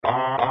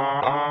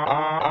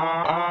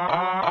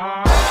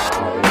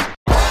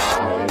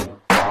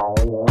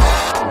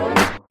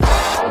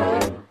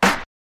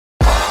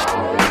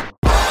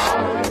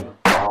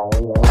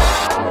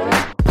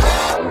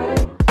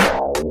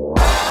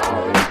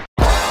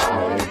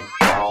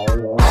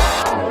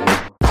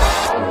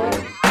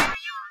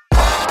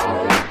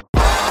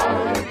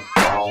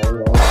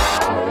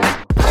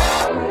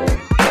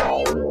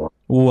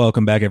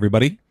welcome back,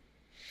 everybody.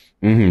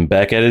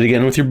 Back at it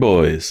again with your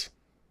boys.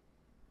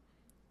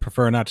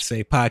 Prefer not to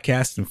say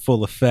podcast in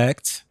full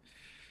effect.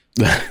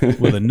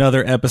 With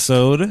another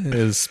episode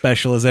as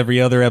special as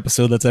every other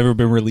episode that's ever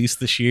been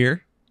released this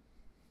year.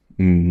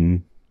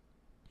 One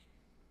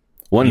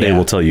day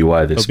we'll tell you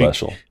why they're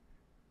special.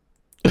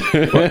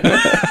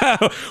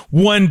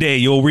 One day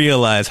you'll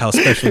realize how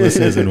special this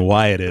is and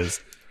why it is.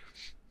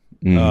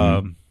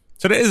 So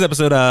today's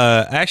episode,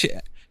 I actually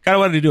kind of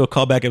wanted to do a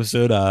callback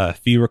episode. If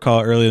you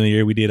recall, earlier in the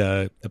year, we did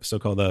a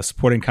episode called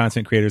Supporting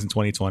Content Creators in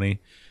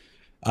 2020.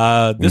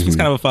 This was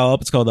kind of a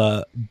follow-up. It's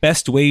called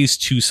Best Ways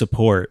to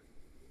Support.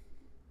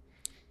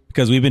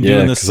 Because we've been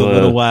doing this a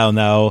little while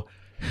now.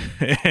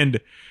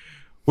 And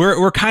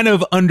we're kind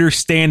of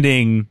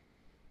understanding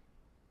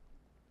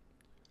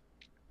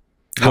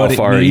how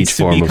far each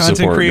form of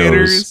support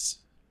goes.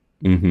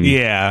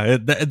 Yeah,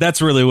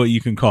 that's really what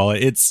you can call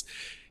it. It's,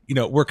 you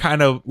know, we're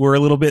a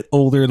little bit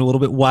older and a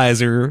little bit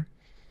wiser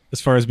as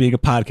far as being a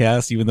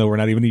podcast, even though we're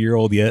not even a year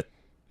old yet.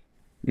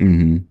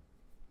 Are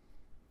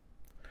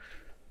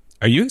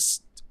you?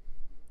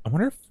 I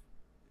wonder if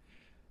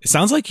it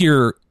sounds like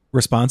your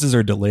responses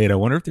are delayed. I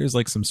wonder if there's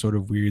like some sort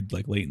of weird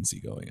like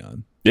latency going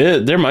on. Yeah,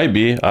 there might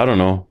be. I don't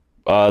know.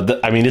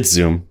 I mean, it's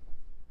Zoom.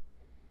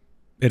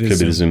 It is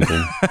Could be a Zoom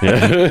thing.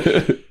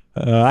 Yeah.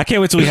 I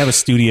can't wait till we have a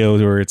studio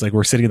where it's like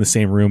we're sitting in the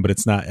same room, but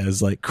it's not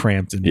as like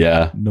cramped and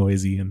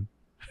noisy and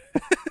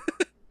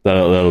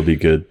that'll be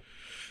good.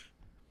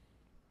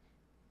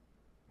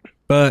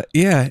 But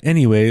yeah,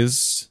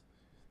 anyways,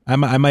 I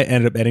might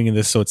end up editing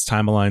this so it's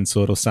time aligned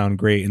so it'll sound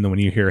great. And then when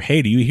you hear,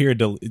 hey, do you hear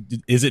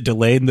is it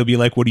delayed? And they'll be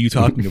like, what are you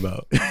talking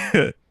about?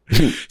 So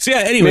yeah,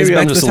 anyways, maybe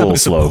back I'm to just the a little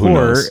topic slow. of Who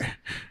knows?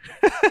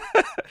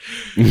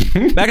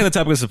 Back on the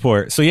topic of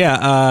support. So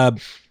yeah,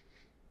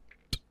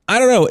 I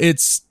don't know.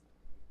 It's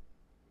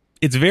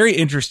very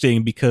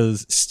interesting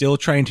because still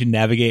trying to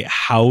navigate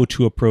how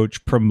to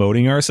approach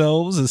promoting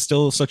ourselves is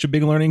still such a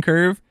big learning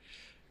curve.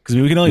 Because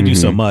we can only do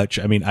so much.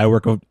 I mean, I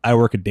work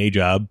a day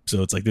job,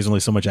 so it's like there's only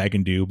so much I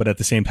can do. But at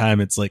the same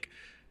time, it's like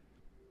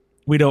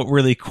we don't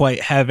really quite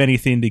have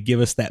anything to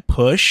give us that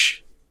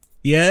push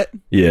yet.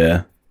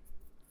 Yeah,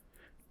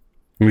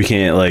 we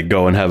can't like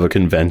go and have a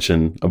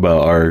convention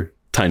about our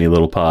tiny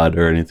little pod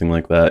or anything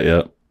like that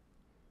yet.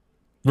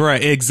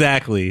 Right,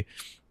 exactly.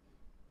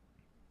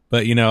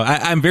 But you know,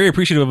 I'm very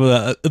appreciative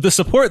of the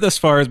support thus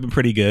far has been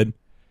pretty good.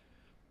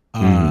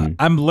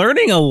 I'm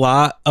learning a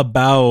lot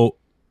about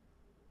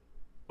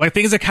like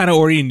things I kind of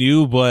already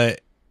knew, but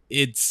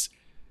it's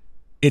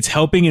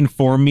helping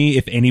inform me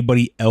if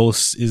anybody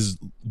else is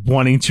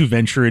wanting to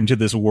venture into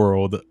this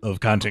world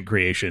of content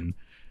creation.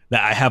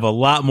 That I have a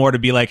lot more to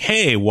be like,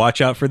 hey, watch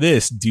out for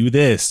this, do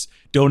this,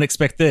 don't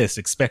expect this,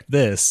 expect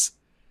this.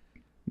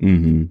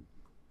 And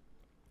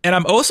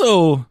I'm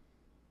also,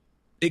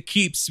 it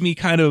keeps me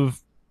kind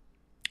of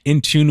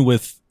in tune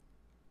with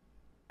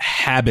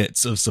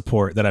habits of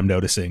support that I'm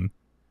noticing.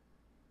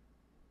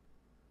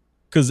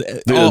 Because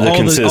the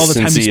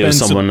consistency of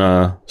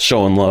someone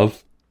showing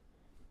love,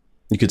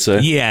 you could say.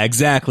 Yeah,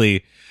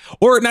 exactly.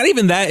 Or not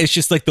even that. It's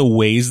just like the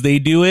ways they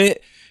do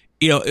it.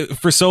 You know,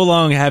 for so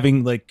long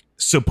having like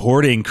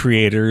supporting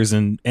creators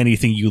and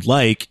anything you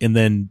like, and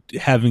then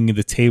having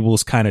the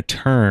tables kind of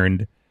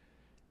turned,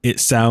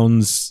 it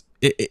sounds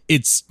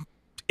it's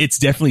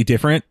definitely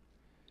different.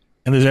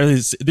 And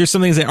there's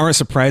some things that aren't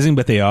surprising,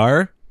 but they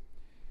are.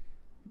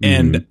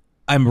 And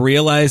I'm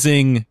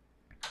realizing,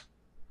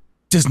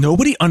 does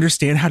nobody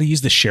understand how to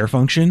use the share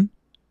function?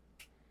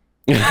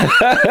 Like,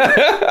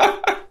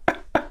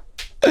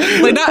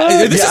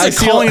 not this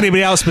isn't calling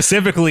anybody out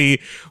specifically,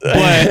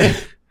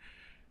 but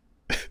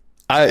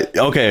I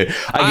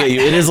get you.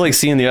 It is like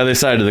seeing the other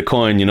side of the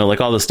coin, you know, like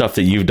all the stuff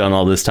that you've done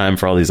all this time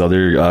for all these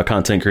other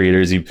content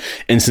creators. You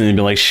instantly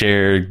be like,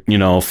 share, you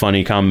know,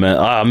 funny comment.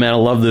 Oh man, I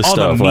love this all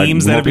stuff. The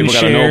memes like, that more people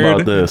gotta know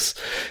about this.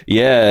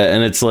 Yeah,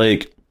 and it's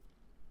like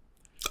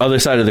other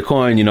side of the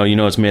coin, you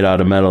know, it's made out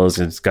of metals.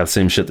 It's got the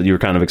same shit that you were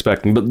kind of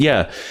expecting. But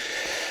yeah,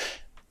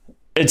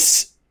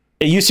 it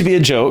used to be a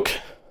joke.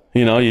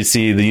 You know, you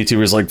see the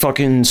YouTubers like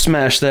fucking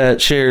smash that,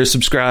 share,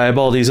 subscribe,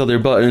 all these other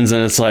buttons,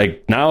 and it's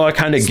like now I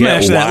kind of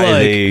get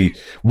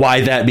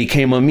why that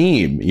became a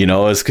meme. You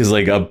know, it's because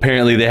like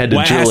apparently they had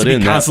to drill it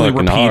in that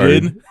fucking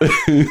hard.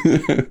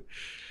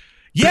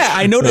 Yeah,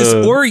 I noticed.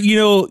 Or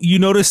you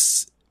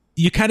notice.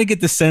 You kind of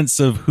get the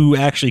sense of who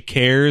actually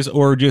cares,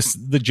 or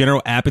just the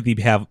general apathy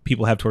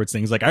people have towards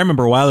things. Like I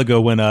remember a while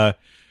ago when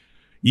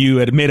you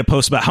had made a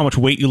post about how much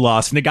weight you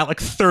lost, and it got like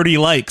 30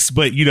 likes.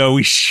 But you know,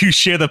 you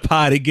share the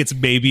pod, it gets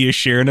maybe a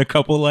share and a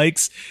couple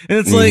likes, and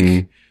it's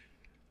like,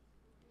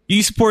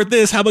 you support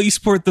this. How about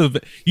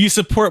you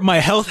support my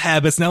health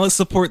habits? Now let's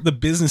support the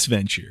business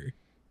venture.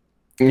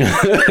 Yeah,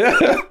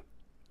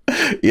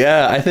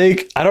 I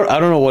think I don't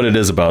know what it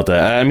is about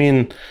that. I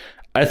mean,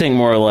 I think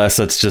more or less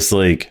that's just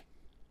like,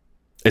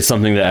 it's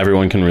something that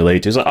everyone can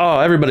relate to. It's like, oh,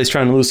 everybody's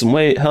trying to lose some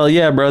weight. Hell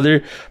yeah,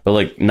 brother. But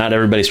like, not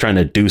everybody's trying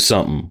to do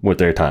something with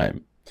their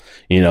time,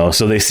 you know?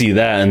 So they see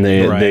that and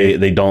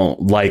they don't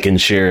like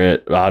and share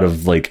it out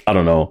of like, I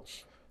don't know,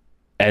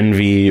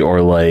 envy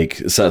or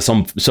like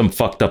some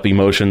fucked up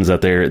emotions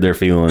that they're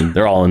feeling.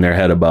 They're all in their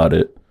head about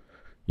it.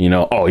 You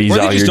know, oh, he's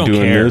out here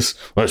doing this.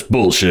 Well, that's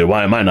bullshit.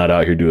 Why am I not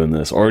out here doing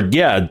this? Or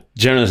yeah,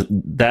 generally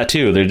that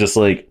too. They're just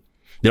like,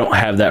 they don't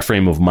have that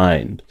frame of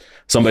mind.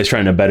 Somebody's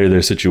trying to better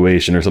their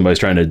situation, or somebody's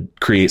trying to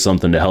create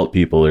something to help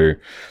people,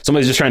 or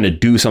somebody's just trying to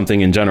do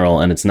something in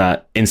general, and it's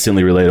not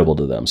instantly relatable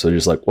to them. So they're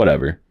just like,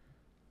 whatever.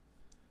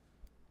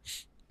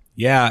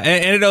 Yeah.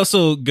 And it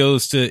also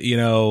goes to, you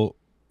know,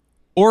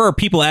 or are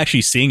people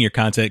actually seeing your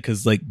content?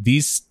 Because like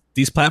these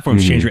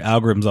platforms change your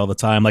algorithms all the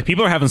time. Like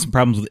people are having some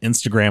problems with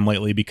Instagram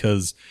lately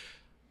because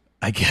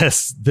I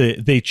guess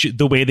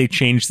the way they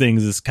change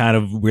things is kind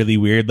of really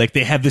weird. Like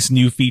they have this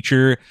new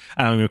feature.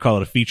 I don't even call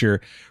it a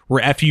feature,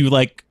 where after you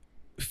like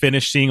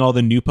finish seeing all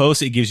the new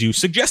posts, it gives you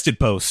suggested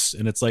posts,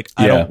 and it's like,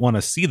 I don't want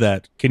to see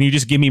that. Can you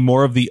just give me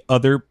more of the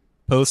other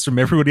posts from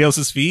everybody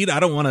else's feed? I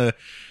don't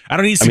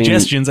need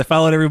suggestions. I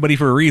followed everybody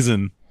for a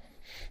reason.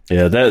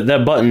 Yeah,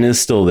 that button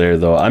is still there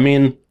though. I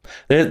mean,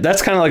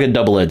 that's kind of like a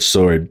double-edged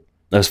sword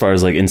as far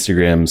as like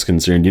Instagram's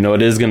concerned. You know,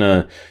 it is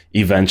gonna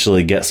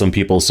eventually get some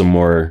people some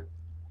more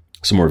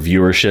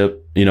viewership,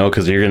 you know,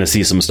 because you're gonna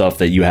see some stuff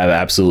that you have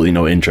absolutely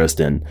no interest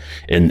in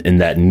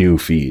that new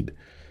feed.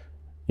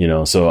 You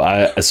know, so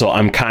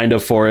I'm kind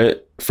of for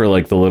it for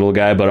like the little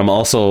guy, but I'm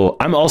also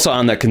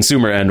on that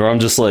consumer end where I'm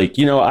just like,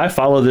 you know, I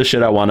follow this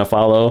shit I want to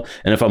follow,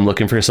 and if I'm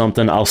looking for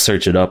something, I'll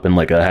search it up in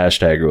like a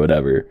hashtag or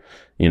whatever.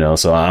 You know,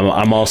 so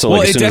I'm also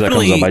like, as soon as that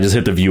comes up, I just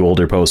hit the view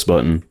older post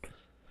button.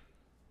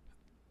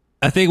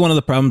 I think one of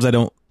the problems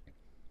the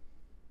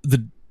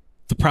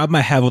problem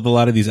I have with a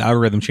lot of these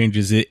algorithm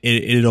changes,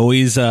 it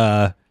always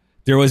they're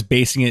always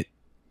basing it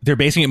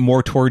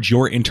more towards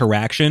your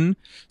interaction.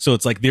 So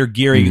it's like they're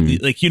gearing,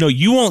 like, you know,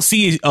 you won't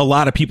see a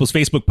lot of people's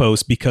Facebook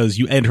posts because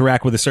you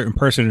interact with a certain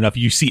person enough.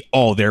 You see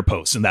all their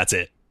posts and that's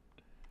it.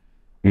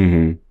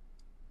 Mm-hmm.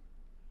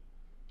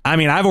 I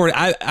mean, I've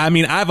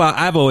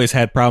always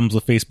had problems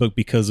with Facebook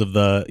because of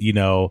the, you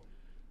know,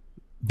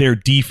 their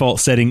default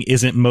setting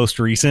isn't most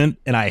recent.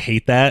 And I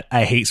hate that.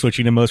 I hate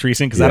switching to most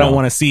recent because I don't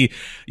want to see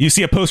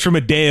a post from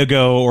a day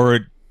ago or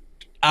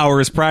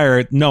hours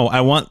prior. No,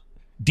 I want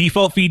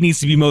default feed needs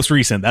to be most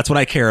recent. That's what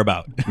I care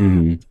about.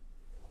 Mm-hmm.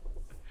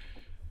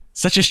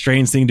 Such a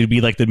strange thing to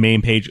be like the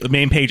main page.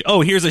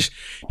 Oh, here's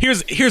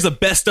a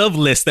best of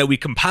list that we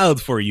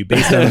compiled for you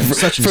based on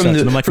such and such. And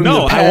I'm like,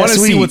 no, I want to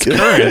see what's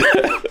current.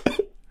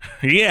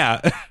 Yeah.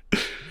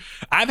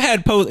 I've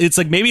had posts. It's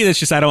like, maybe it's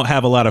just I don't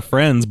have a lot of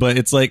friends, but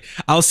it's like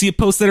I'll see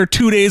posts that are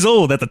 2 days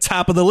old at the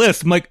top of the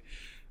list. I'm like,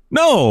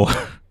 no,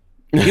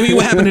 give me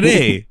what happened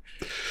today.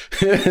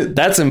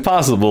 That's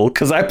impossible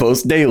because I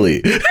post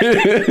daily.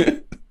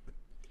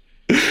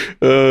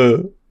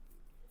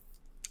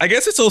 I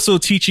guess it's also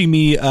teaching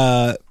me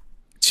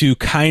to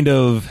kind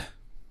of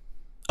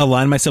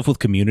align myself with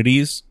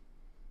communities.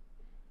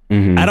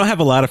 Mm-hmm. I don't have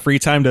a lot of free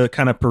time to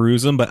kind of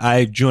peruse them, but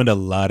I've joined a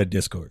lot of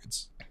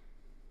Discords.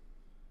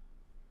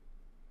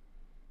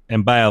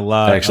 And by a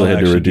lot, I actually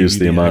had to reduce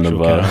the amount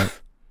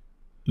of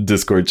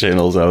Discord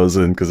channels I was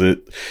in because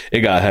it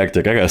got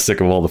hectic. I got sick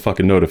of all the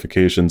fucking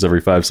notifications every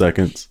 5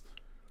 seconds.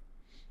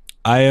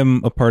 I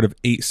am a part of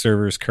 8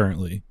 servers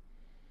currently.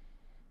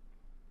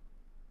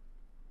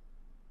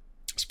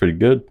 It's pretty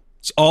good.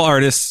 It's all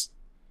artists.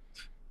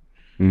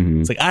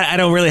 Mm-hmm. It's like I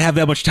don't really have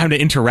that much time to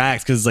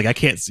interact because like I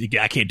can't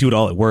do it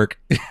all at work.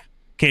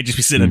 Can't just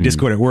be sitting on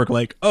Discord at work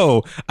like,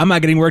 oh, I'm not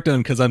getting work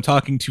done because I'm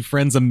talking to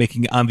friends I'm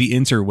making on the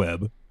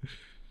interweb.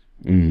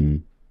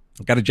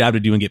 I've got a job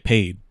to do and get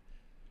paid.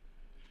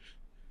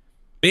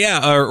 But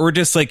yeah, or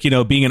just like, you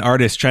know, being an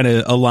artist, trying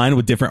to align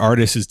with different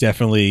artists has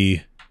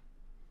definitely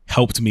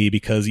helped me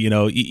because, you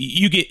know,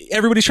 you get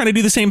everybody's trying to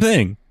do the same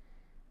thing.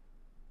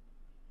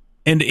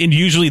 And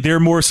usually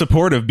they're more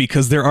supportive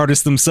because they're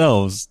artists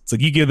themselves. It's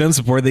like you give them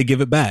support, they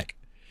give it back.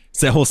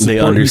 It's that whole support, they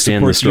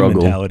understand the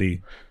struggle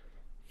mentality.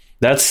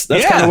 That's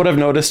kind of what I've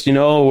noticed, you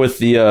know, with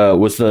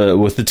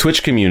the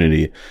Twitch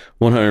community.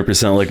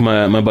 100%. Like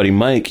my buddy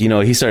Mike, you know,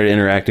 he started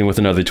interacting with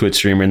another Twitch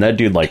streamer, and that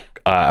dude, like,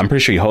 I'm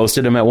pretty sure he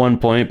hosted him at one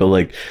point, but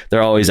like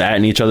they're always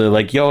atting each other,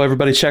 like, yo,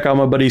 everybody check out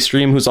my buddy's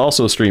stream who's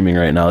also streaming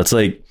right now. It's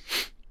like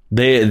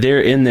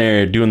they're in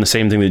there doing the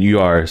same thing that you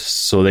are,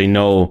 so they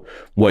know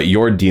what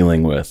you're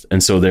dealing with,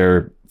 and so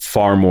they're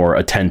far more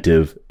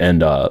attentive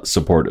and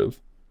supportive.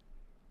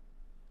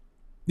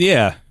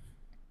 Yeah.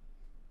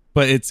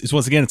 But it's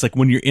once again, it's like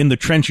when you're in the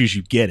trenches,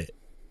 you get it.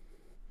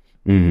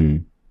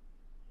 Mm-hmm.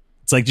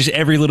 It's like just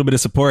every little bit of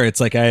support. It's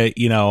like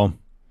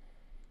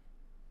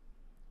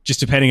just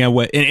depending on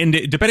what and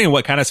depending on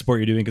what kind of support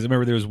you're doing. Because I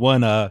remember there was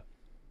one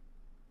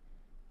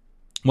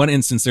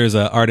instance. There's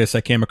an artist I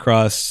came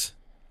across.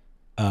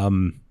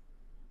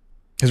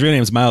 His real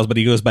name is Miles, but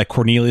he goes by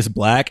Cornelius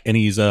Black, and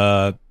he's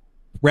a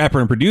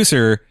rapper and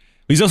producer.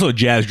 But he's also a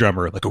jazz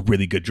drummer, like a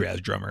really good jazz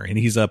drummer, and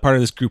he's a part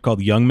of this group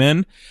called Young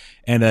Men.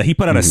 And he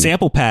put out a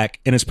sample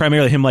pack, and it's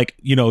primarily him, like,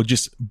 you know,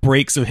 just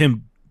breaks of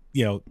him,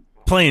 you know,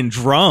 playing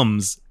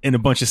drums and a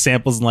bunch of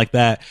samples and like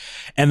that.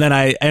 And then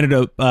I ended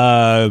up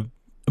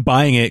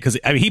buying it because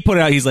I mean he put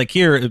it out. He's like,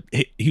 here.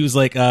 He was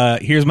like,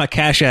 here's my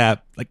Cash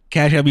App. Like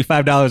Cash App me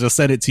 $5. I'll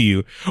send it to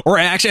you. Or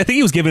actually, I think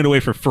he was giving it away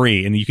for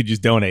free, and you could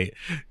just donate.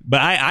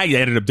 But I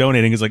ended up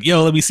donating. He's like,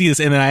 yo, let me see this,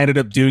 and then I ended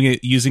up doing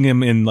it, using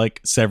him in like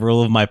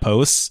several of my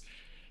posts,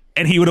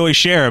 and he would always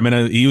share them,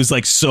 and he was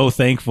like so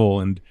thankful.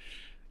 And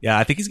yeah,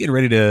 I think he's getting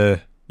ready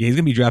to. Yeah, he's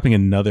gonna be dropping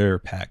another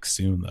pack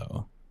soon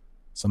though,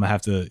 so I'm gonna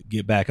have to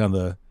get back on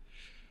the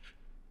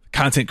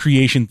content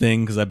creation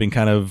thing because I've been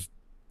kind of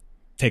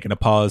taking a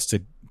pause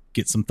to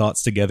get some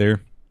thoughts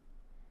together.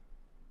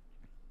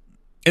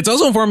 It's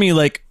also informed me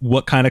like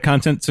what kind of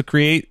content to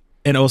create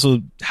and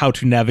also how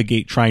to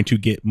navigate trying to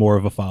get more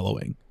of a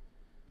following,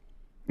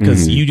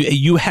 because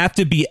you have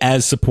to be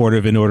as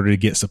supportive in order to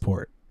get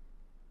support.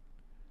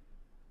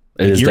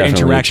 Your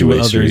interaction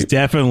with others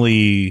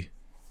definitely,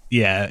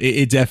 yeah,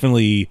 it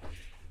definitely,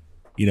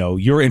 you know,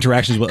 your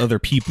interactions with other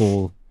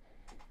people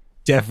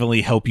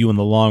definitely help you in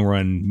the long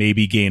run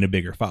maybe gain a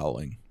bigger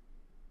following.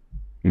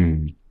 I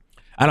don't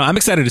know. I'm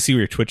excited to see where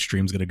your Twitch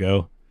stream's gonna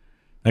go.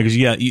 Because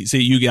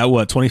you got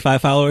what,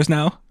 25 followers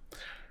now?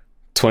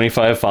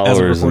 25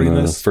 followers in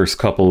the first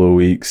couple of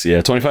weeks.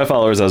 Yeah, 25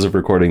 followers as of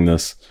recording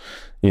this.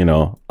 You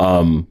know,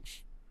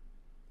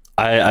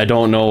 I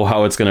don't know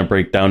how it's gonna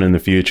break down in the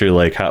future,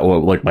 like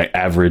what like my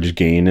average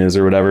gain is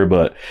or whatever.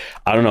 But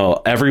I don't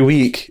know. Every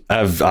week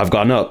I've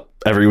gone up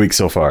every week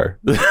so far.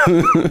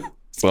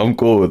 So I'm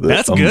cool with it.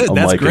 That's good.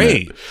 That's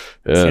great.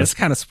 Yeah. It's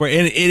kind of sport,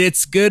 and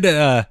it's good.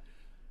 I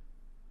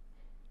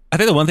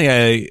think the one thing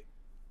I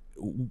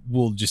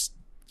will just,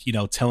 you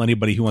know, tell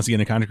anybody who wants to get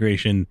into content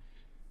creation: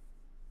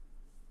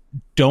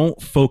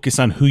 don't focus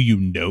on who you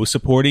know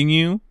supporting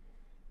you.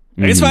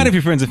 Like, it's fine if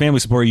your friends and family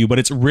support you, but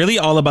it's really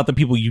all about the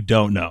people you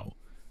don't know.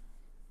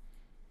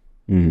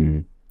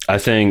 I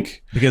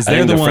think because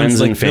they're the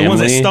ones like the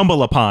ones that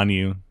stumble upon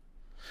you.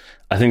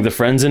 I think the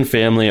friends and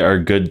family are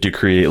good to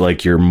create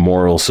like your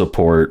moral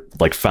support,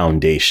 like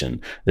foundation.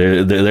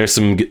 There's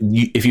some,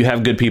 if you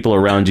have good people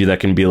around you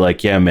that can be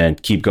like, yeah, man,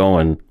 keep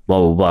going, blah,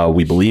 blah, blah.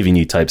 We believe in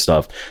you type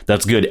stuff.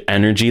 That's good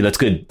energy. That's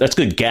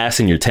good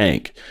gas in your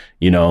tank,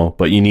 you know,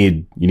 but you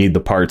need the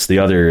parts,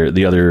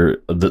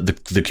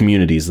 the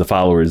communities, the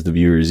followers, the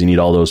viewers, you need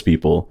all those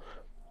people.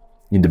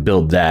 You need to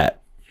build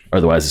that.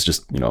 Otherwise it's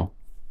just, you know,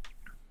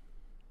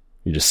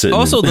 you're just sitting.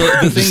 Also,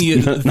 the thing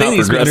you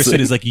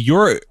understood is like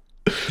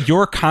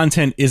your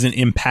content isn't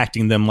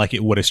impacting them like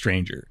it would a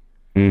stranger.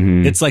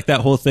 It's like that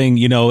whole thing,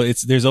 you know,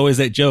 there's always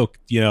that joke,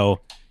 you know,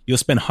 you'll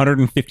spend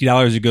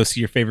 $150 to go see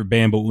your favorite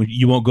band, but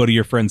you won't go to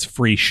your friend's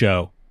free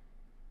show.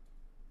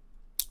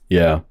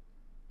 Yeah,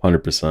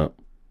 100%.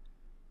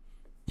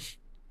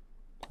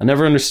 I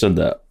never understood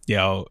that. You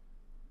know,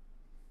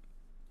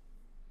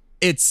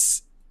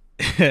 it's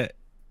I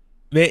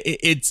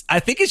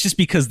think it's just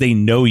because they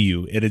know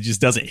you and it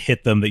just doesn't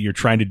hit them that you're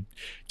trying to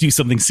do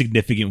something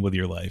significant with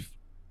your life.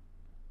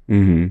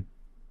 It's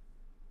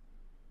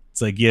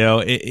like, you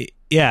know, and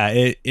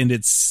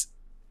it's,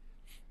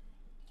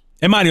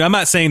 and mind you, I'm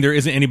not saying there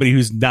isn't anybody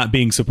who's not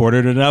being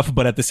supported enough,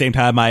 but at the same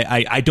time,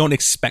 I don't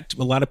expect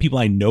a lot of people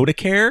I know to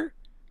care.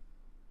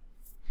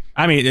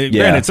 I mean,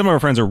 granted, some of our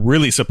friends are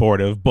really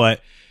supportive,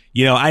 but,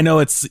 you know, I know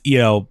it's, you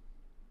know,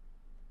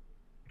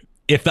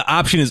 if the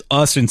option is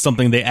us and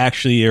something they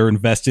actually are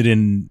invested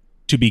in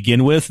to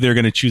begin with, they're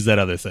going to choose that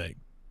other thing.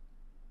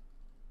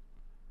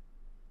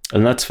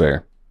 And that's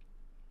fair.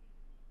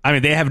 I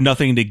mean,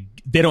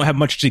 they don't have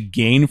much to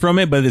gain from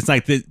it, but it's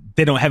like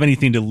they don't have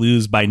anything to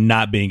lose by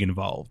not being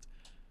involved.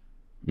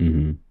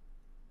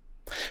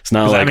 It's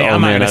not like,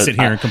 I'm not going to sit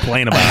here and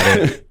complain about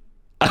it.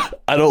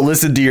 I don't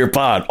listen to your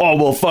pod. Oh,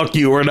 well, fuck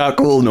you. We're not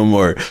cool no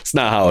more. It's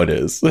not how it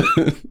is.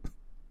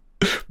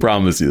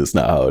 Promise you, it's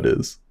not how it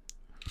is.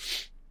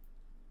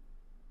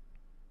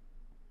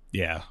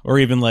 Yeah. Or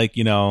even like,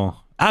 you know,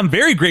 I'm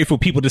very grateful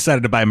people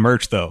decided to buy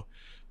merch though.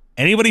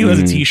 Anybody who has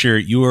a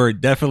t-shirt, you are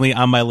definitely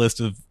on my list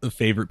of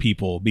favorite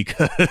people,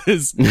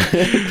 because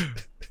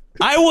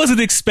I wasn't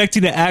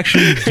expecting to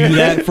actually do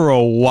that for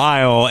a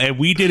while. And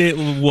we did it,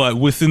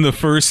 within the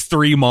first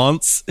 3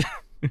 months,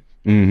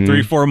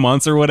 3-4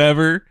 months or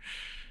whatever.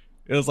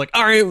 It was like,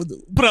 all right,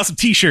 put out some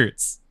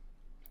t-shirts.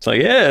 It's like,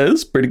 yeah,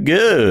 it's pretty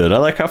good. I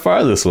like how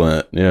far this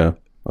went. Yeah,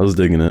 I was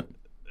digging it.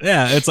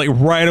 Yeah, it's like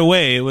right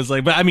away. It was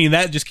like, but I mean,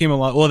 that just came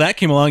along. Well, that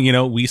came along, you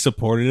know, we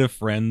supported a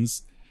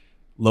friend's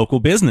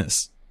local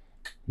business.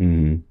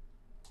 You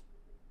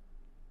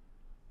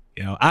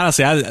know,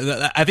 honestly, I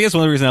think that's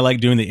one of the reasons I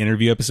like doing the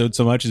interview episode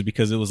so much, is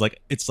because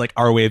it's like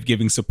our way of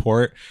giving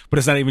support, but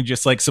it's not even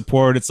just like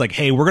support. It's like,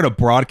 hey, we're going to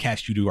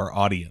broadcast you to our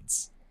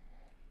audience.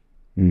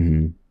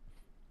 Because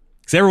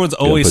everyone's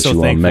always so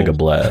thankful. Mega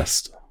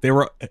blast. They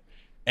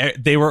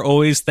were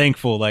always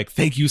thankful. Like,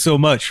 thank you so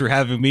much for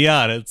having me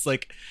on. It's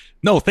like,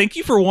 no, thank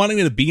you for wanting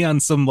to be on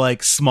some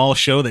like small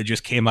show that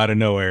just came out of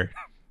nowhere.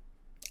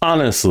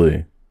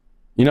 Honestly,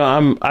 you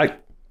know,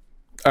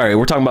 all right,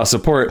 we're talking about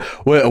support.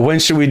 When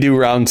should we do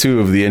round 2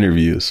 of the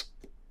interviews?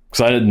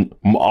 Because I didn't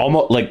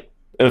almost like,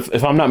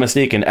 if I'm not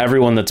mistaken,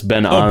 everyone that's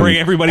been on bring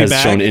everybody has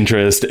back. shown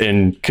interest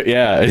in,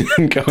 yeah.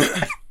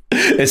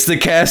 It's the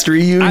cast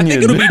reunion. I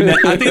think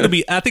it'll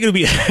be. I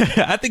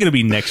think it'll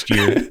be next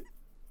year.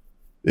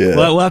 Yeah,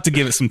 we'll have to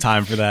give it some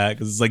time for that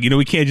because it's like,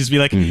 we can't just be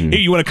like, hey,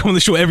 you want to come on the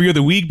show every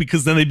other week,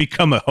 because then they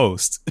become a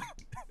host.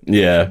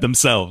 Yeah,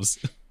 themselves.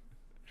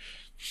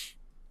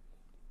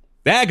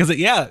 Yeah, because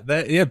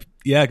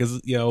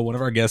because one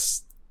of our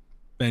guests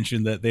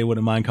mentioned that they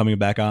wouldn't mind coming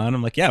back on.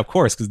 I'm like, yeah, of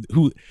course, because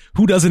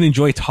who doesn't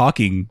enjoy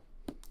talking,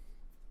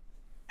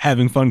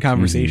 having fun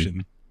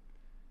conversation?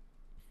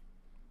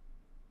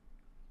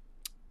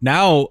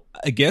 Now,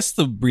 I guess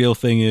the real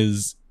thing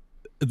is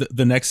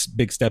the next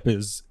big step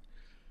is,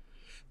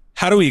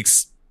 how do we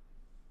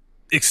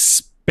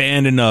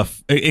expand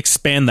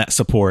that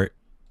support?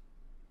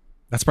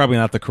 That's probably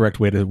not the correct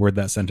way to word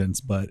that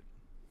sentence, but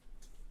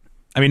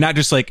I mean, not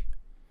just like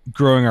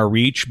growing our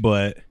reach,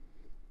 but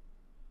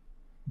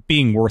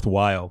being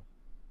worthwhile.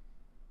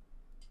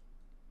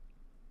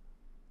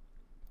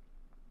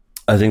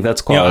 I think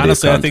that's quality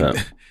honestly, of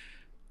content.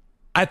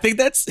 I think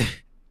that's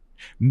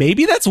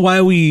maybe that's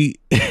why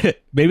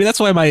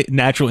my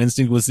natural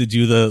instinct was to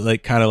do the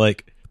like kind of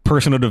like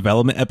personal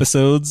development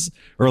episodes,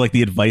 or like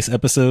the advice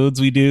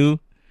episodes we do,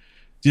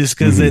 just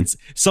because it's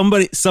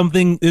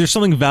there's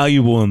something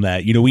valuable in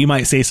that. We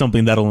might say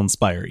something that'll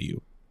inspire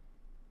you.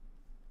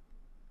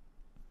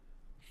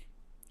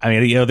 I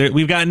mean,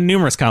 we've gotten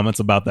numerous comments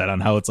about that,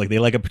 on how it's like they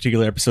like a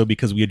particular episode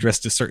because we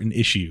addressed a certain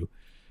issue.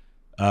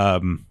 I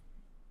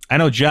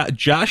know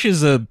Josh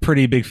is a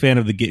pretty big fan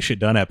of the Get Shit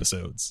Done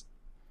episodes.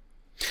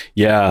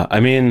 Yeah, I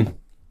mean,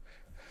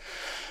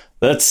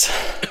 that's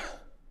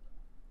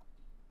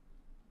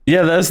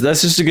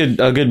just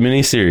a good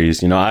mini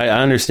series. I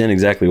understand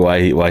exactly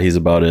why he's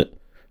about it.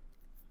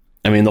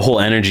 I mean, the whole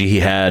energy he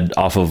had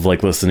off of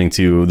like listening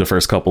to the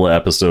first couple of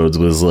episodes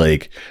was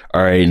like,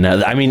 all right,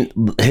 now, I mean,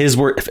 his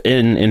word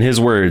in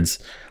his words,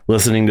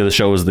 listening to the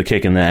show was the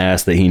kick in the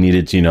ass that he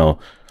needed to,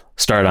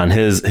 start on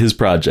his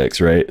projects,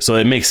 right? So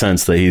it makes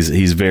sense that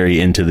he's very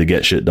into the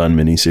Get Shit Done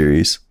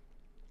miniseries.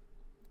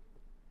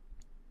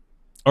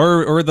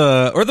 Or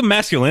the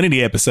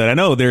masculinity episode. I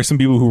know there are some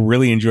people who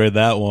really enjoyed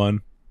that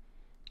one.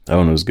 That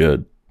one was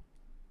good.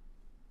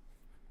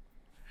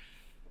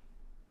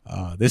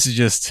 This is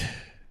just,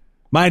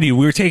 mind you,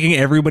 we're taking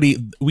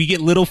everybody. We get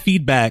little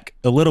feedback,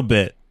 a little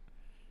bit.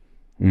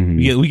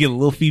 We get a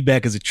little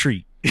feedback as a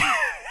treat.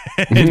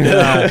 And,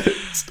 little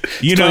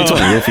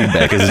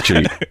feedback as a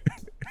treat.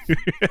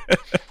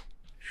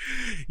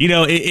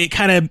 It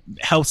kind of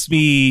helps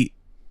me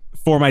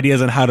form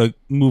ideas on how to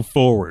move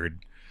forward.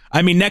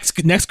 I mean, next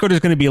quarter is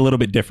going to be a little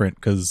bit different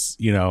because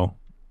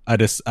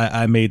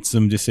I made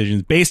some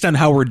decisions based on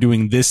how we're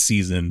doing this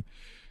season.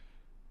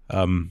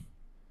 Because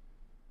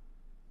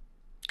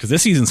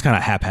this season's kind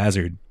of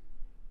haphazard,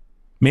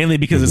 mainly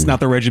because it's not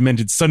the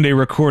regimented Sunday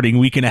recording,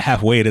 week and a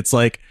half wait. It's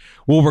like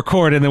we'll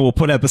record and then we'll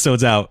put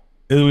episodes out,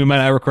 and then we might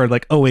not record.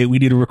 Like, oh wait, we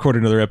need to record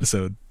another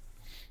episode.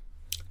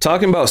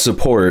 Talking about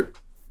support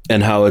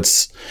and how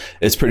it's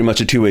pretty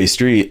much a two-way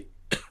street.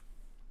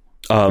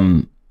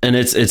 And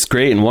it's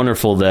great and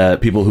wonderful that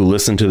people who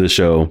listen to the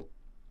show,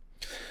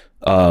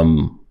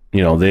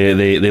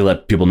 they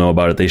let people know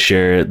about it. They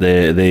share it.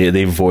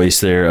 They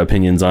voice their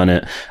opinions on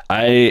it.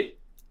 I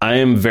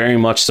am very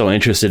much so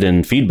interested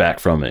in feedback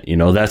from it.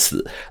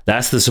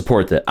 That's the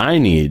support that I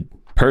need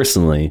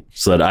personally,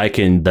 so that I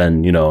can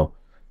then,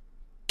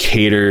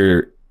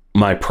 cater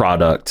my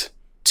product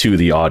to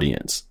the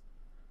audience.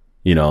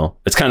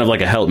 It's kind of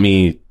like a help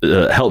me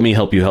help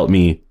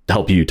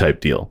you type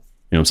deal.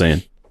 You know what I'm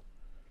saying?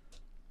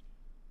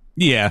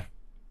 Yeah.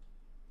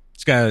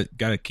 Just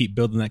gotta keep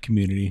building that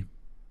community.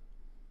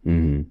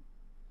 Mm-hmm.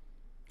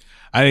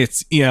 I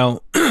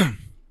think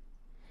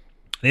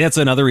that's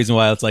another reason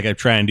why it's like I'm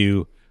trying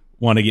to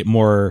want to get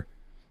more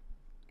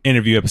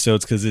interview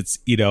episodes, because it's,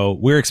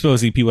 we're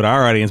exposing people to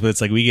our audience, but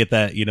it's like we get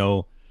that,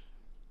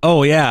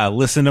 oh yeah,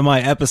 listen to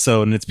my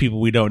episode, and it's people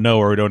we don't know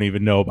or don't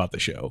even know about the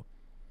show.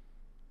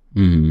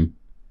 Mm-hmm.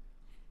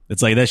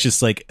 It's like that's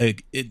just like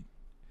it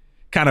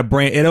kind of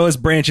it always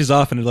branches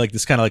off into like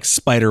this kind of like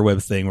spider web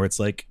thing where it's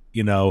like,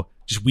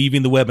 just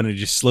weaving the web and it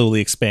just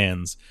slowly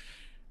expands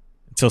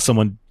until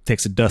someone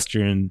takes a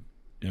duster and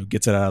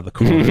gets it out of the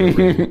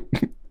corner.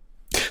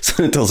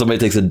 So until somebody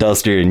takes a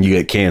duster and you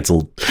get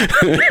canceled.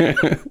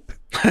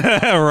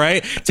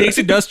 Right? Takes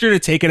a duster to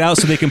take it out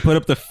so they can put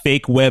up the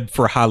fake web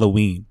for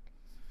Halloween.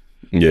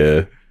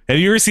 Yeah. Have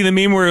you ever seen the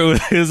meme where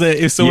it was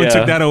if someone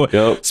took down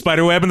a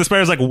spider web and the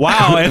spider's like,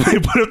 wow, and they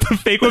put up the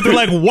fake web, they're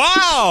like,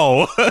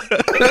 wow.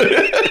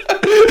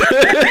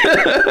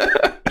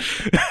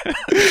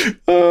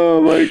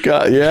 Oh my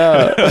god,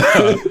 yeah.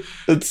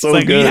 It's so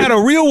like, good. You had a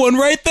real one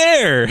right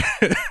there.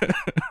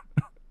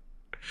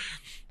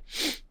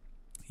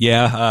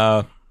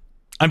 Yeah,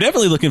 I'm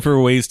definitely looking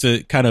for ways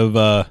to kind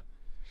of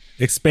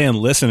expand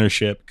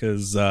listenership,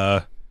 because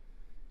I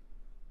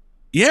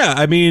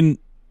mean,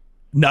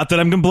 not that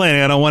I'm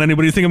complaining. I don't want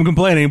anybody to think I'm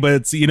complaining, but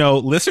it's,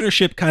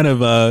 listenership kind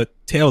of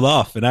tailed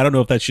off. And I don't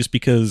know if that's just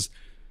because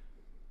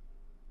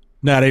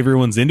not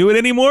everyone's into it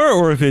anymore,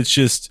 or if it's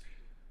just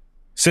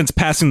since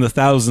passing the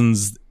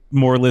thousands,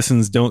 more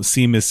listens don't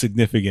seem as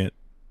significant.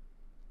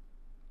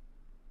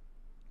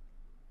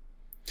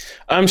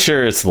 I'm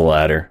sure it's the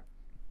latter.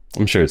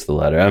 I'm sure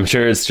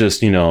it's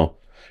just,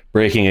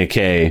 breaking a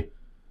K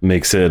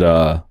makes it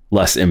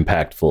less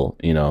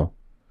impactful,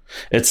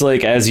 It's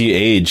like as you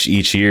age,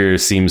 each year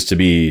seems to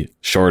be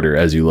shorter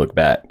as you look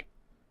back.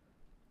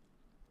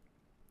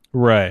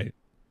 Right.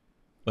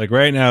 Like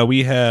right now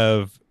we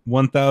have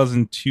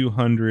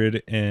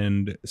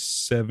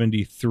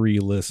 1,273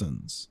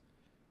 listens.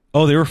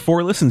 Oh, there were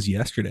 4 listens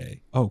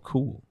yesterday. Oh,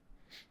 cool.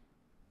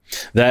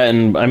 That,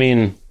 and I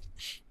mean,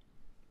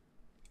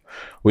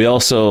 we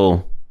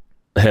also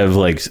have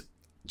like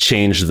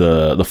changed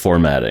the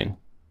formatting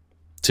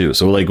too.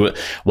 So like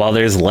while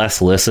there's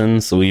less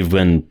listens, we've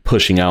been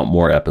pushing out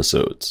more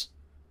episodes.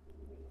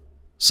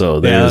 So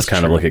there's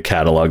kind of like a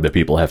catalog that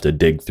people have to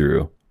dig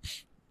through.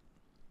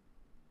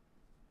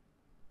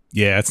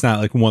 Yeah, it's not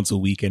like once a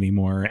week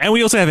anymore. And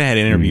we also haven't had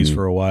interviews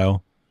for a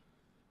while.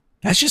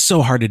 That's just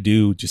so hard to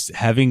do. So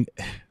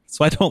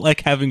I don't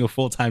like having a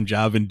full-time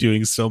job and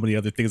doing so many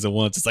other things at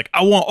once. It's like,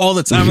 I want all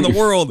the time in the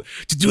world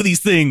to do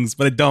these things,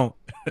 but I don't.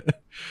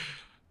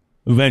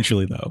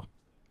 Eventually, though.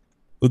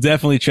 I'm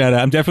definitely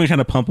trying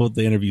to pump up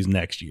the interviews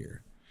next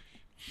year.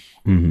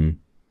 Mm-hmm.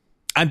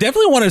 I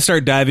definitely want to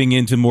start diving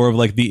into more of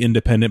like the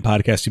independent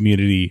podcast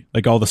community,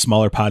 like all the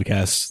smaller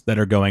podcasts that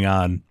are going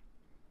on.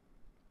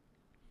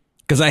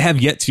 Because I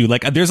have yet to,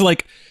 like, there's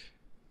like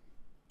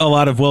a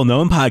lot of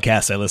well-known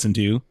podcasts I listen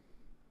to,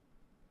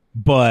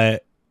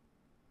 but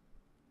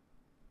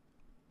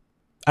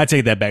I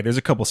take that back. There's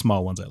a couple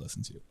small ones I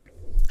listen to.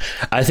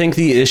 I think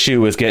the issue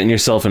with getting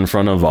yourself in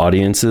front of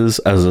audiences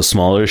as a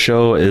smaller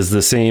show is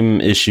the same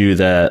issue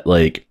that,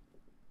 like,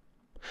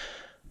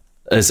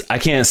 as I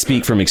can't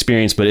speak from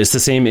experience, but it's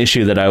the same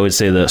issue that I would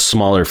say the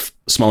smaller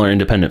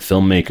independent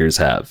filmmakers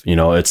have.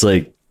 It's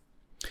like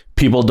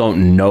people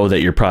don't know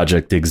that your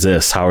project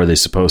exists. How are they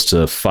supposed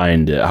to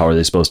find it? How are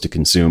they supposed to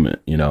consume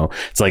it?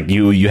 It's like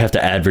you have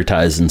to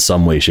advertise in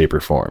some way, shape, or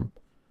form.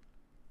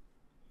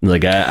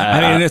 Like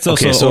I mean, it's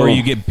also, or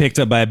you get picked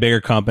up by a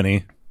bigger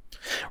company.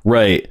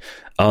 Right.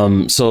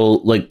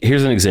 So like,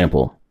 here's an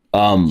example.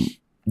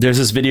 There's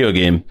this video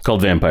game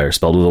called Vampire,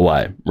 spelled with a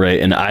Y, right?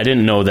 And I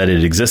didn't know that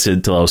it existed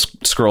until I was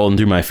scrolling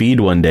through my feed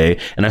one day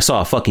and I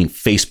saw a fucking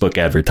Facebook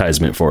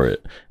advertisement for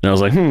it. And I was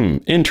like,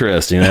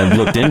 interesting. And I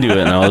looked into it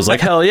and I was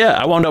like, hell yeah,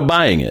 I wound up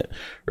buying it,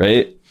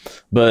 right?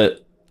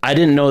 But I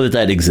didn't know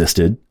that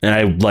existed. And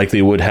I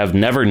likely would have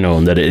never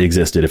known that it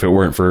existed if it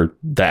weren't for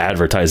the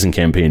advertising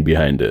campaign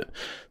behind it.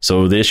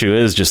 So the issue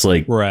is just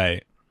like,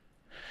 right.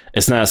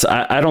 It's not,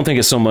 I don't think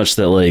it's so much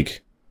that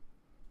like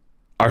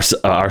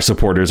our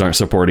supporters aren't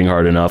supporting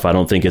hard enough. I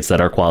don't think it's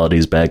that our quality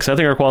is bad, because I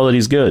think our quality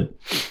is good.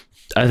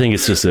 I think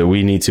it's just that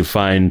we need to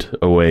find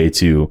a way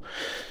to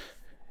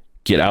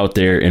get out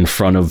there in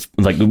front of,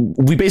 like,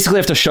 we basically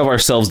have to shove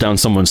ourselves down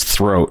someone's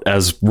throat,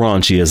 as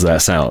raunchy as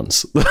that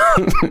sounds.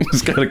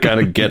 Just gotta kind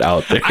of get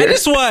out there. I'm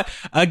just gonna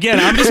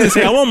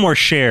say, I want more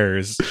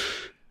shares.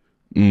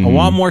 I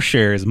want more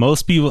shares.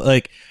 Most people,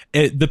 like,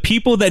 the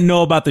people that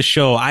know about the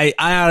show, I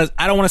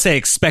don't want to say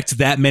expect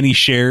that many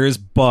shares,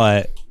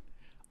 but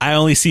I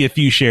only see a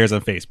few shares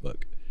on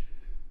Facebook.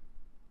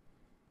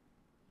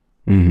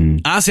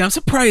 Honestly, I'm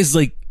surprised.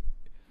 Like,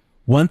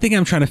 one thing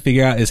I'm trying to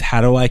figure out is how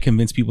do I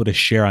convince people to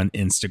share on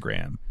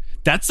Instagram?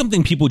 That's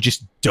something people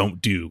just don't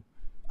do,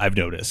 I've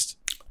noticed.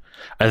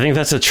 I think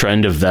that's a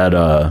trend of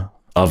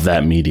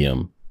that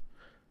medium,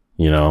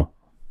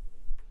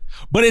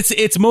 But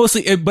it's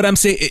mostly, but I'm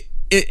saying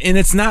and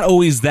it's not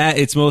always that.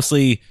 It's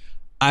mostly,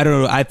 I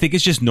don't know. I think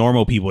it's just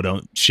normal people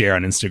don't share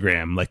on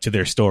Instagram, like, to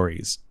their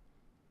stories.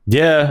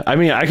 Yeah, I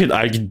mean, I can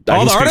all speak the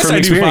artists from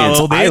I do experience.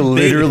 follow, I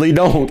literally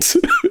don't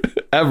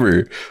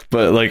ever,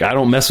 but like, I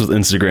don't mess with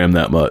Instagram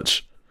that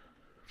much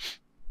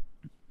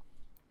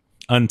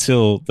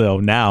until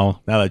now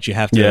that you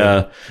have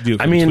to. Do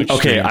I mean, Twitch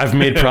okay, streams. I've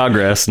made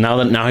progress now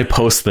I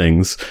post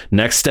things.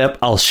 Next step,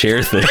 I'll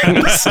share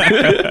things.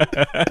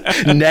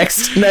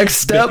 next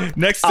step,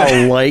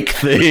 I'll like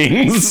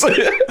things.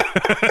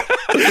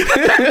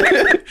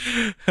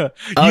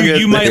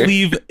 You might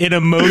leave an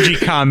emoji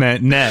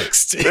comment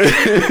next.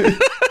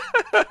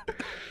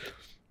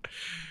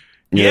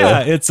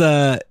 Yeah, it's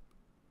I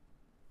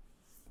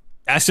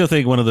still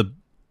think one of the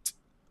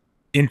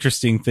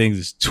interesting things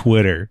is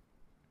Twitter,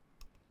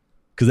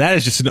 because that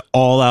is just an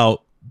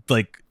all-out,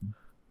 like,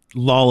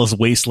 lawless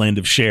wasteland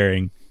of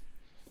sharing.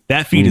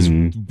 That feed is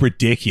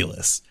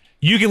ridiculous.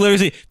 You can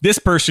literally say, this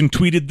person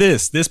tweeted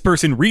this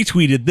person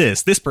retweeted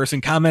this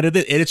person commented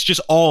this, and it's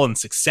just all in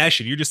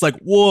succession. You're just like,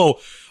 whoa,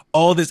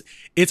 all this.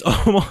 It's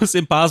almost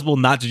impossible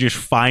not to just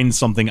find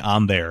something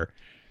on there.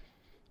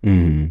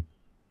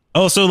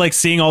 Also, like,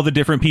 seeing all the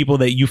different people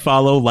that you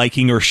follow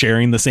liking or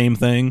sharing the same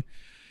thing,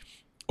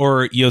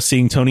 or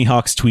seeing Tony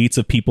Hawk's tweets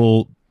of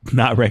people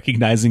not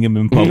recognizing him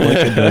in public,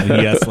 and then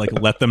he has to, like,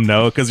 let them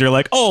know, because you're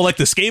like, oh, like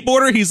the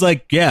skateboarder? He's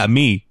like, yeah,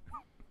 me.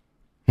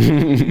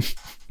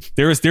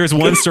 There's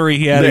one story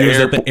he had. He was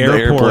at the airport.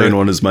 The airplane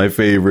one is my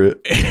favorite.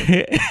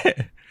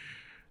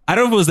 I don't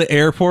know if it was the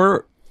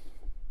airport.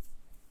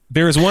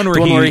 There was one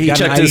where he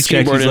checked his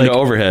skateboard into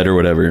overhead or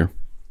whatever.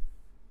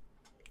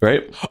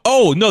 right?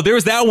 Oh no, there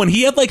was that one.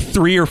 He had like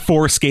 3 or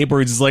 4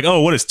 skateboards. It's like,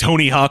 oh, what is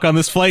Tony Hawk on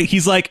this flight?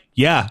 He's like,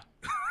 yeah.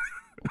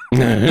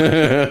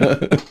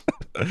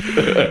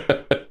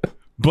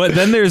 But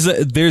then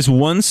there's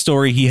one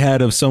story he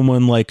had of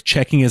someone like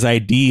checking his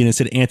ID and it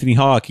said Anthony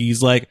Hawk.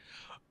 He's like,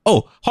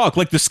 oh, Hawk,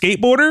 like the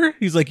skateboarder?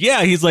 He's like,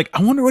 yeah. He's like,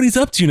 I wonder what he's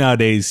up to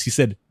nowadays. He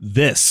said,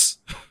 this.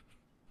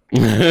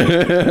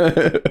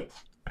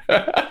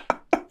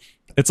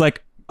 It's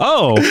like,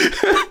 oh,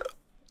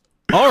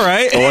 all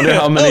right. I wonder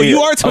how many. Oh, you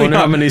are Tony I wonder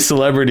Hawk. how many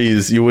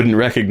celebrities you wouldn't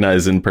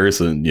recognize in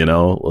person. You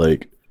know,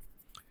 like.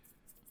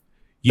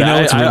 You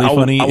know what's really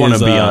funny? I want to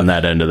be on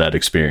that end of that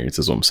experience.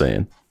 Is what I'm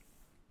saying.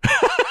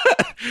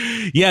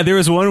 Yeah, there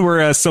was one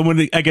where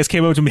someone, I guess,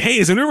 came up to me. Hey,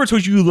 has anyone ever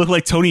told you look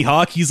like Tony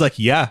Hawk? He's like,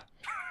 yeah.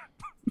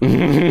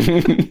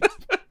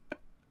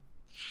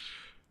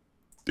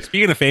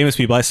 Speaking of famous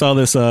people, I saw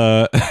this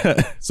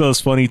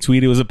funny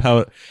tweet. It was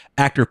about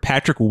actor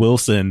Patrick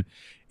Wilson.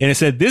 And it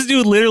said, this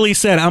dude literally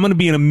said, I'm going to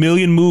be in 1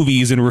 million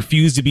movies and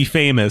refuse to be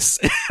famous.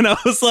 And I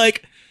was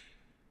like,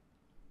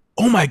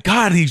 oh my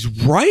God, he's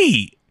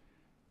right.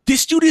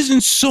 This dude is in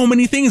so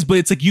many things, but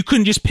it's like you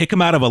couldn't just pick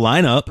him out of a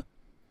lineup.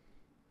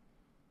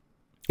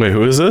 Wait,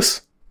 who is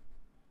this?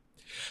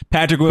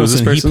 Patrick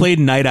Wilson. He played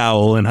Night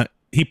Owl and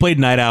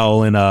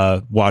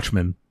in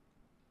Watchmen.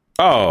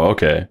 Oh,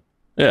 okay.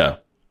 Yeah.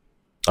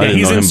 Yeah,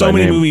 he's in so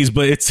many movies,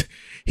 but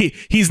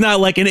he's not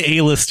like an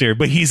A-lister,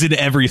 but he's in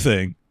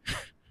everything.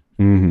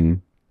 Mm-hmm.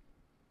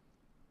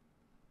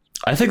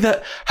 I think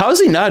that, how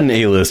is he not an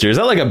A-lister? Is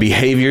that like a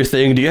behavior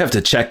thing? Do you have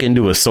to check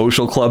into a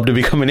social club to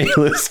become an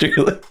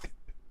A-lister?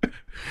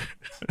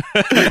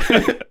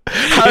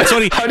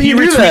 How do you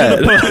do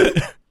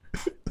that?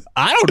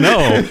 I don't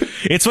know.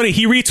 It's funny.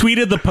 He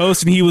retweeted the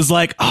post and he was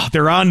like, oh,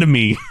 they're on to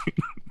me.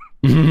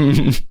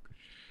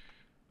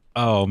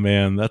 Oh,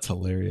 man, that's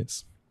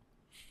hilarious.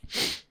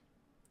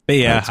 But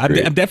yeah,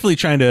 I'm definitely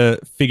trying to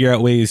figure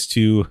out ways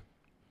to,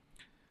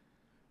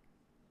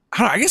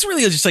 I guess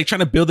really just like trying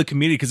to build the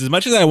community, because as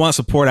much as I want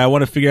support, I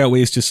want to figure out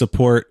ways to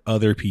support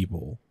other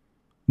people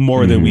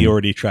more than we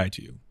already try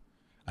to.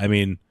 I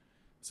mean,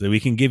 so we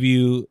can give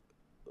you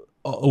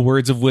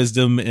words of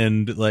wisdom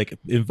and like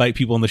invite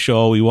people on the show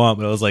all we want,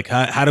 but I was like,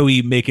 how do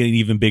we make an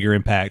even bigger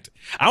impact?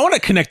 I want to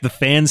connect the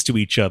fans to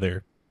each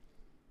other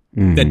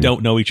that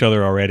don't know each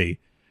other already.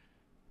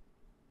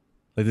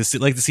 Like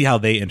to see how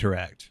they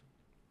interact.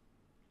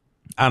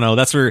 I don't know.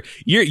 That's where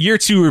year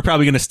 2 we're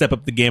probably going to step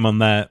up the game on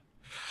that.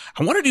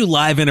 I want to do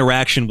live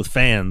interaction with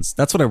fans.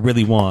 That's what I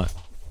really want.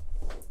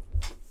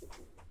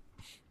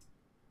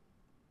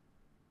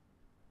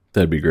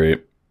 That'd be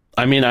great.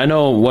 I mean, I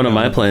know one of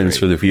my plans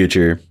for the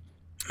future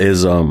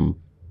is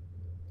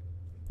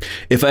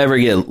if I ever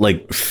get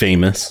like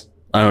famous,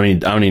 I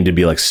don't need to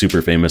be like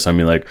super famous. I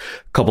mean, like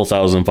a couple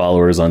thousand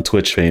followers on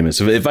Twitch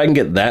famous. If I can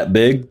get that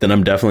big, then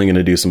I'm definitely going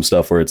to do some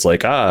stuff where it's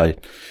like,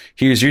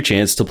 here's your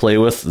chance to play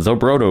with the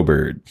Brodo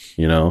Bird,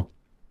 you know?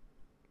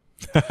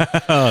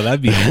 Oh,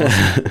 that'd be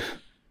awesome.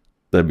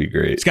 That'd be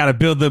great. It's got to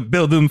build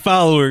them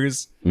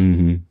followers.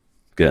 Mm-hmm.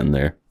 Getting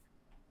there.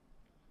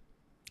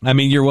 I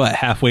mean, you're what,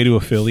 halfway to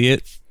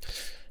affiliate?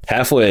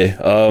 Halfway.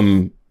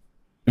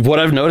 What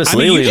I've noticed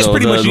lately, you just though,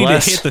 pretty much need to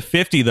hit the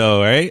 50,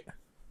 though, right?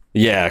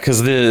 Yeah,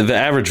 because the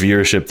average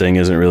viewership thing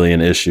isn't really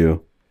an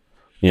issue.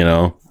 You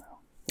know,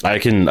 I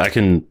can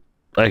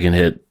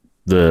hit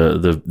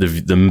the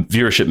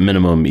viewership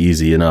minimum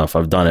easy enough.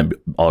 I've done it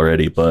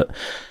already, but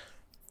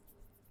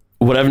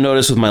what I've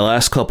noticed with my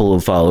last couple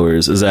of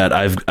followers is that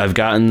I've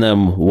gotten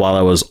them while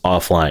I was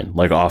offline,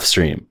 like off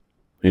stream.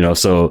 You know,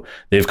 so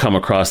they've come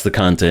across the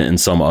content in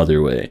some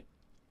other way.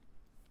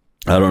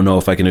 I don't know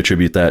if I can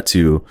attribute that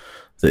to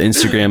the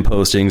Instagram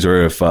postings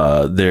or if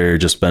they've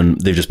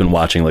just been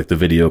watching like the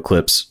video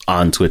clips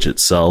on Twitch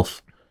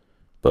itself.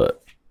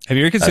 But have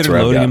you ever considered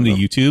loading them to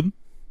YouTube?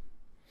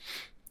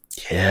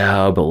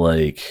 Yeah, but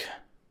like,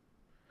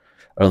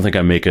 I don't think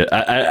I make it.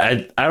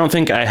 I don't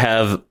think I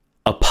have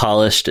a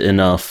polished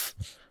enough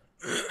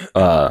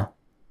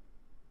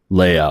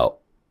layout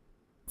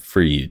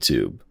for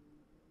YouTube,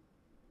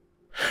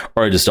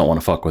 or I just don't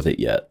want to fuck with it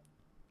yet.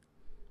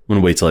 I'm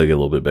gonna wait till I get a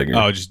little bit bigger.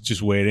 Oh,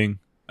 just waiting.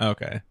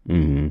 Okay.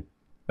 Mm-hmm.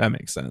 That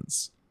makes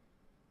sense.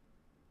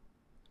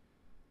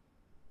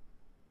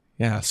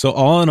 Yeah, so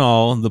all in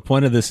all, the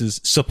point of this is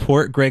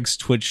support Greg's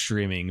Twitch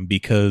streaming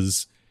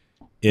because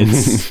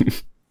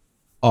it's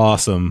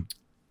awesome.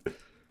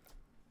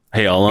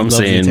 Hey, all I'm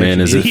saying,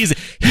 man, is he's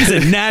a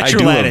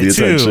natural at it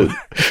too.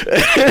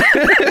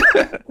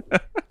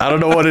 I don't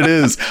know what it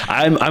is.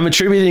 I'm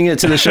attributing it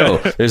to the show.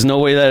 There's no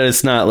way that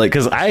it's not like,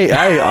 because I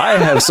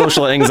have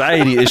social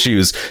anxiety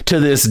issues to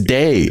this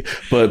day.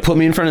 But put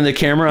me in front of the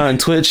camera on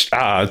Twitch,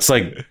 it's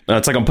like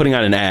I'm putting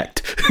on an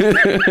act.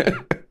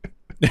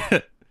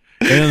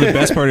 And then the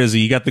best part is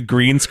you got the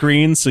green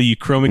screen, so you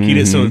chroma keyed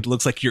it so it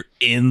looks like you're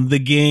in the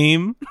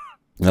game.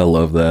 I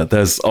love that.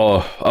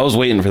 I was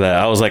waiting for that.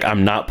 I was like,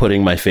 I'm not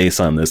putting my face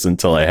on this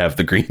until I have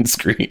the green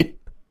screen.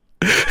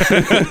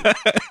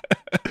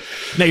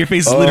 Now your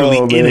face is literally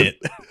in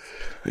it.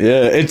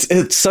 Yeah,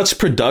 it's such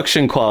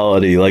production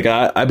quality. Like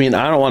I mean,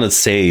 I don't want to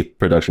say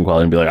production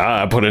quality and be like,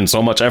 I put in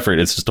so much effort.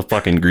 It's just a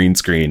fucking green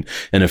screen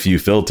and a few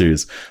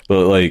filters.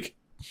 But like,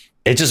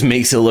 it just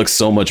makes it look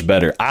so much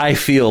better. I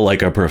feel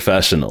like a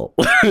professional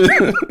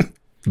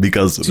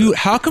because of dude, it.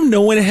 how come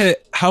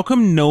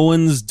no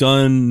one's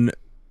done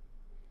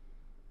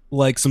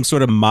like some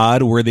sort of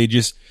mod where they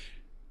just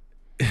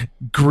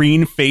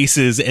green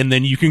faces and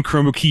then you can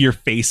chroma key your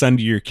face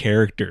onto your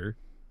character?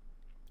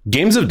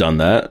 Games have done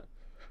that.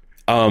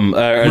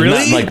 Really?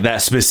 Not like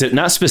that specific,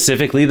 not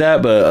specifically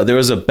that, but there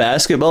was a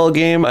basketball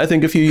game I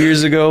think a few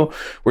years ago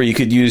where you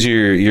could use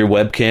your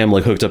webcam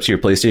like hooked up to your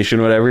PlayStation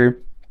or whatever,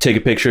 take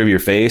a picture of your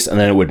face, and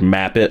then it would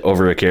map it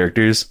over a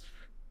character's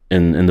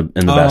in the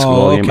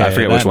basketball game. I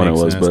forget which one it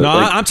was, but no,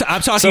 like,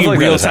 I'm talking like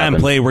real time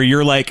play where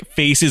your like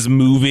face is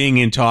moving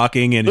and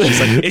talking, and it's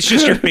just like it's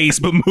just your face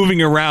but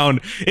moving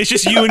around. It's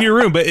just you in your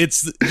room, but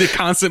it's the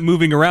constant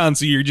moving around,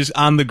 so you're just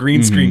on the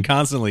green screen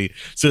constantly.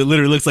 So it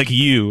literally looks like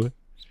you.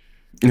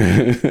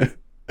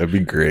 That'd be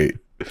great.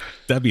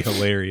 That'd be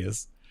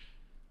hilarious.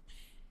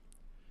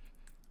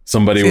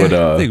 Somebody would.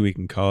 I think we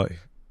can call it.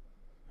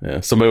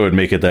 Yeah, somebody would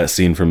make it that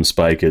scene from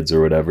Spy Kids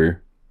or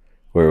whatever,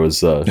 where it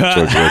was George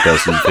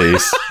Lucas's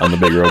face on the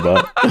big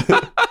robot.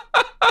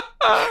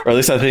 Or at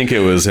least I think it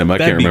was him. I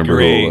can't remember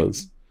who it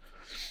was.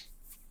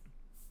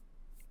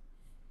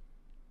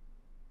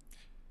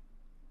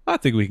 I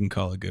think we can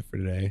call it good for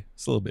today.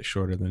 It's a little bit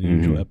shorter than the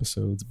usual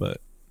episodes,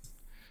 but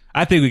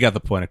I think we got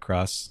the point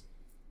across.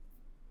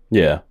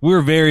 Yeah.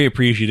 We're very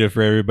appreciative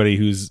for everybody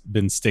who's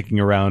been sticking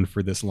around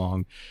for this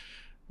long.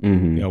 You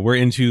know, we're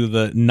into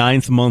the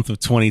 9th month of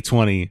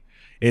 2020.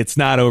 It's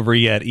not over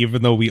yet,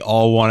 even though we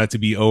all want it to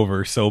be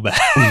over so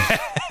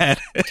bad.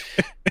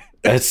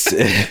 That's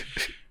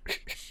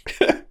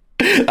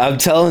I'm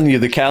telling you,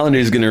 the calendar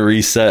is going to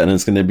reset and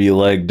it's going to be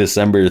like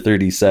December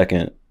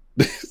 32nd.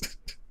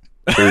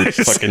 Or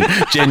fucking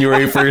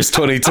January 1st,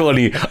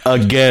 2020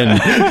 again.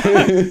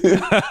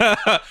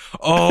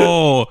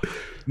 Oh,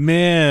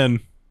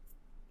 man.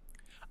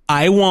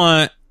 I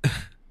want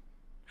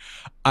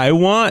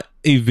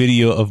a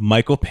video of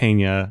Michael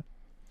Pena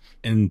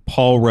and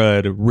Paul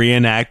Rudd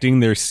reenacting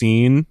their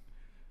scene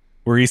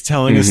where he's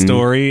telling a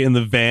story in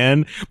the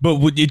van, but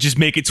would you just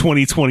make it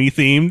 2020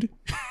 themed?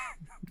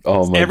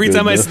 Oh my Every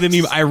time I see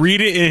the meme, I read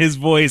it in his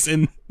voice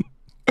and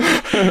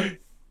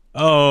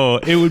oh,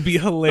 it would be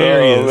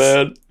hilarious.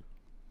 Oh man.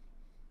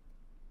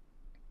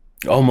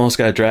 Almost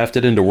got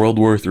drafted into World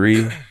War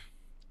III.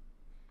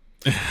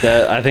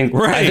 I think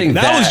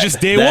that was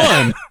just day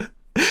one.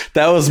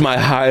 That was my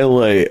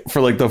highlight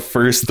for like the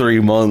first 3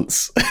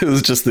 months. It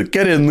was just the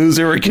get in,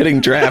 loser, we're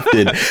getting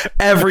drafted.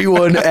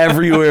 Everyone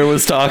everywhere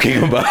was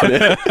talking about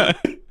it.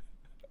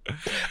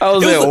 I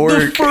was at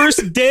work. The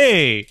first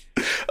day.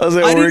 I was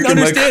at work. I didn't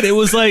understand. It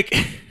was like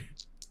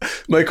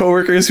my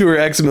coworkers who were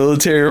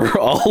ex-military were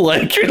all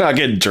like, "You're not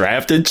getting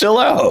drafted. Chill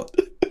out."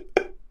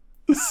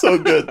 It's so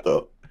good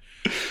though.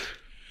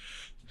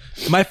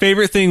 My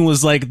favorite thing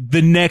was like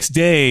the next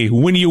day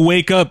when you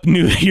wake up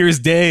New Year's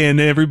Day and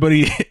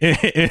everybody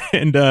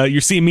and you're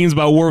seeing memes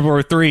about World War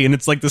III and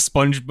it's like the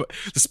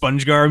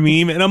SpongeGar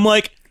meme and I'm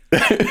like,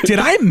 did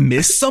I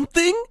miss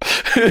something?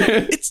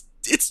 It's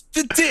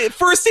the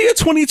first day of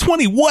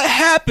 2020. What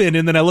happened?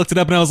 And then I looked it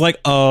up and I was like,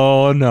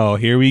 oh no,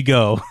 here we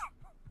go.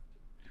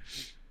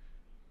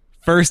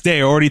 First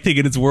day, already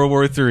thinking it's World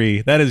War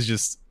III. That is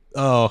just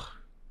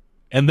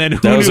And then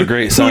that was a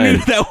great sign. Who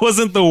knew that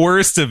wasn't the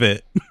worst of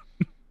it?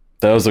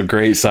 That was a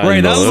great sign.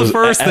 Right, that was the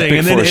first thing,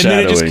 and then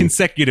it just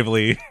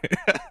consecutively.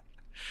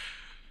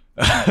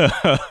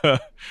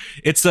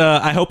 It's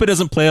I hope it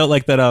doesn't play out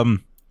like that.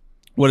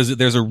 What is it?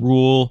 There's a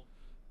rule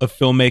of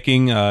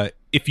filmmaking.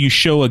 If you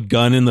show a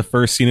gun in the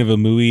first scene of a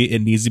movie,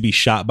 it needs to be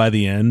shot by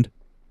the end.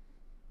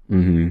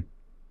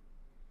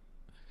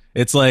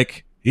 It's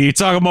like you're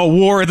talking about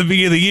war at the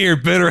beginning of the year.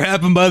 Better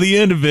happen by the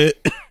end of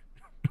it.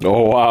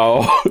 Oh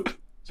wow.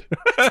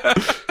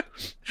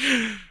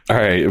 All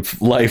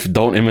right, life,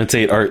 don't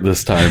imitate art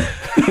this time.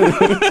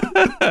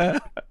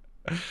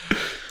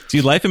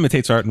 Dude, life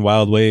imitates art in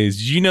wild ways.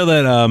 Did you know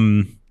that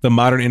the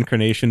modern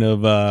incarnation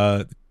of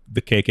the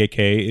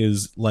KKK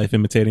is life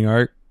imitating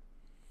art?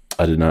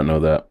 I did not know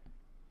that.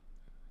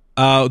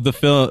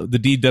 The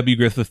D.W.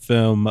 Griffith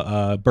film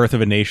Birth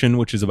of a Nation,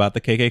 which is about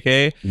the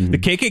KKK. The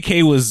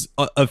KKK was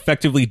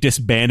effectively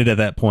disbanded at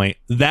that point.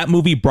 That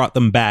movie brought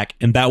them back,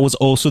 and that was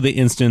also the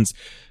instance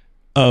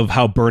of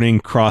how burning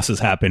crosses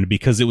happened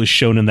because it was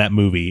shown in that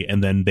movie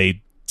and then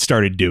they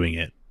started doing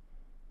it.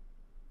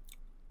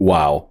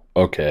 Wow.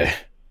 Okay.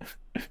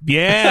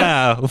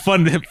 Yeah.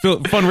 fun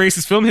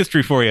racist film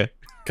history for you.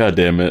 God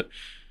damn it.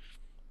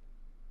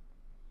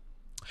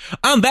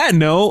 On that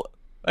note,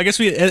 I guess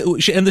we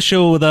should end the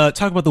show with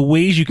talk about the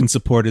ways you can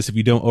support us if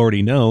you don't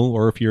already know,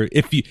 or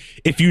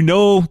if you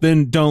know,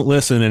 then don't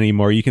listen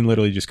anymore. You can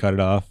literally just cut it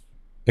off.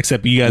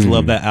 Except you guys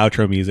love that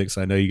outro music,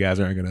 so I know you guys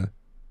aren't gonna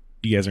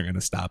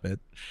stop it.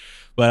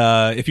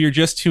 But if you're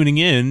just tuning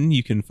in,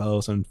 you can follow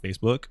us on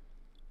Facebook.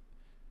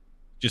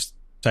 Just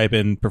type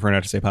in Prefer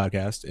Not to Say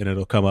Podcast and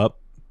it'll come up.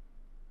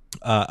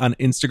 On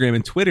Instagram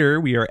and Twitter,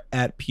 we are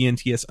at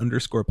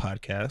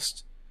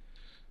PNTS_podcast.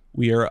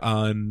 We are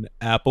on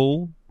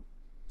Apple,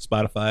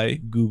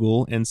 Spotify,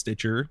 Google, and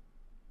Stitcher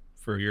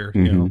for your,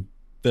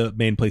 the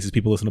main places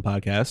people listen to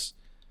podcasts.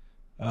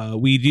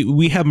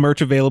 We have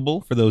merch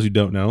available for those who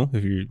don't know.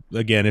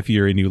 If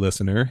you're a new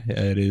listener,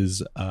 it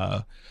is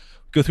go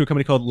through a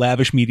company called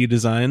Lavish Media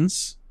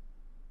Designs.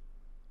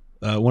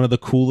 One of the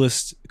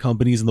coolest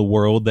companies in the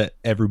world that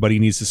everybody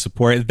needs to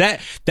support.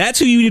 That's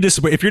who you need to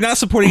support. If you're not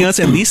supporting us,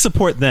 at least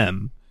support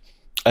them.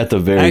 At the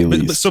very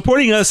least. But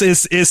supporting us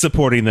is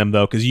supporting them,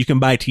 though, because you can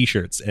buy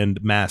t-shirts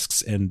and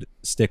masks and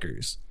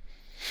stickers.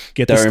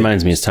 That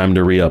reminds me, it's time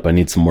to re-up. I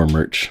need some more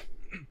merch.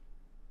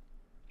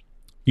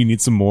 You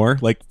need some more,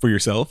 like for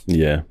yourself?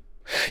 Yeah,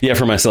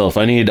 for myself.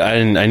 I need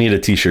a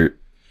t-shirt.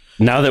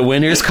 Now that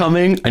winter's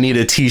coming, I need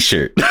a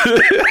t-shirt.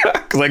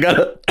 Because I got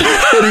a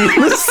hoodie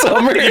in the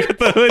summer. You got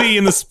the hoodie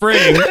in the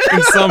spring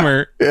and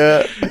summer.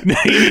 Yeah. Now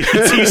you need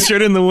a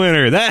t-shirt in the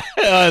winter.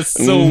 That's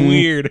so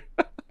weird.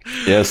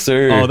 Yes,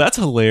 sir. Oh, that's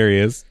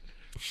hilarious.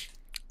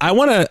 I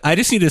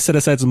just need to set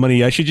aside some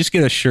money. I should just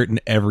get a shirt in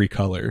every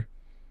color.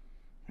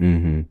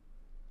 Mm-hmm.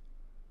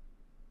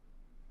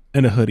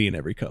 And a hoodie in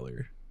every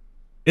color.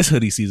 It's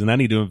hoodie season. I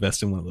need to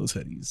invest in one of those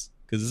hoodies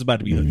because it's about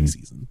to be hoodie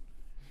season.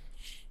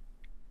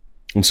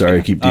 I'm sorry,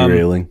 I keep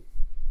derailing.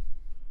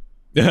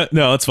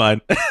 No, it's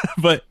fine.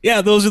 But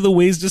yeah, those are the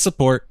ways to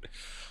support.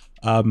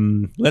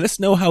 Let us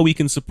know how we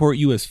can support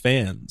you as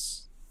fans.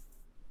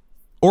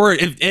 Or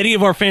if any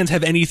of our fans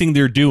have anything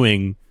they're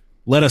doing,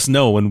 let us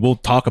know and we'll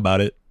talk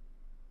about it.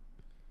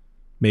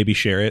 Maybe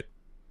share it.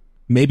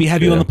 Maybe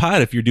have you on the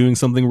pod if you're doing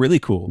something really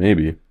cool.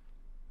 Maybe.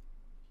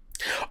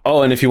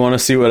 Oh, and if you want to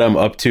see what I'm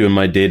up to in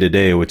my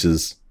day-to-day, which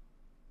is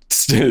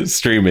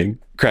streaming,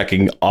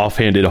 cracking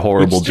offhanded,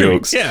 horrible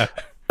jokes. Yeah.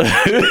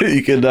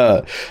 You can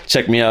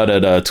check me out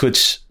at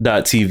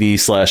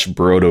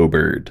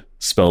twitch.tv/BrodoBird,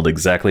 spelled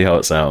exactly how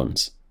it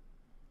sounds.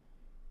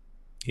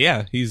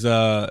 Yeah, he's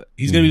gonna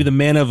be the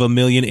man of a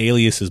million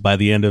aliases by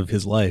the end of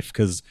his life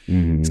because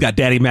he's got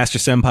Daddy Master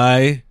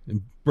Senpai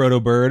and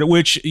BrodoBird,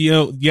 which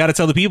you got to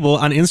tell the people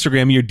on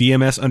Instagram you're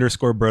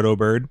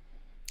DMS_BrodoBird.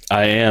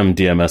 I am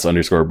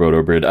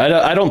DMS_BrodoBird.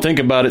 I don't think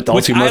about it all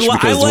too much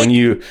because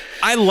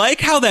I like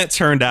how that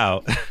turned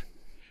out.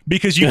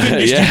 Because you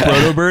couldn't just do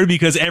BrodoBird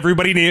because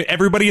everybody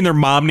and their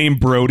mom named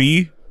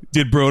Brody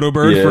did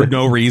BrodoBird for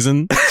no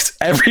reason.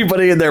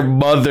 Everybody and their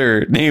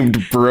mother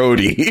named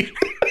Brody.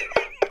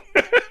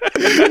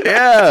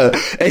 Yeah,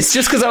 it's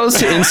just because I was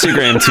to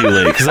Instagram too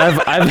late. Because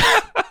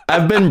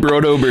I've been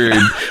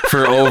BrodoBird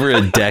for over a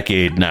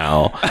decade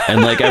now,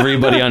 and like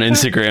everybody on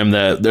Instagram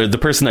the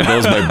person that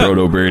goes by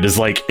BrodoBird is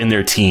like in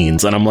their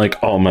teens, and I'm like,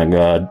 oh my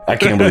god, I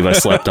can't believe I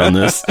slept on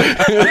this.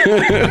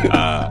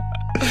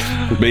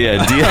 But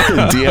yeah,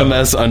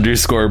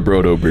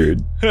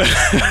 DMS_BrodoBird.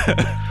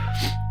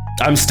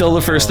 I'm still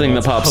the first thing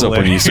that pops up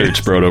when you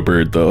search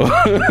BrodoBird, though.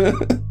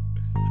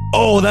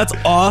 Oh, that's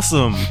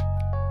awesome.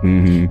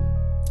 Mm-hmm.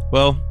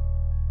 Well,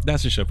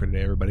 that's the show for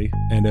today, everybody.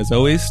 And as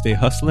always, stay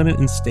hustling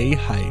and stay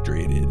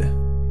hydrated.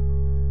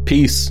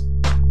 Peace.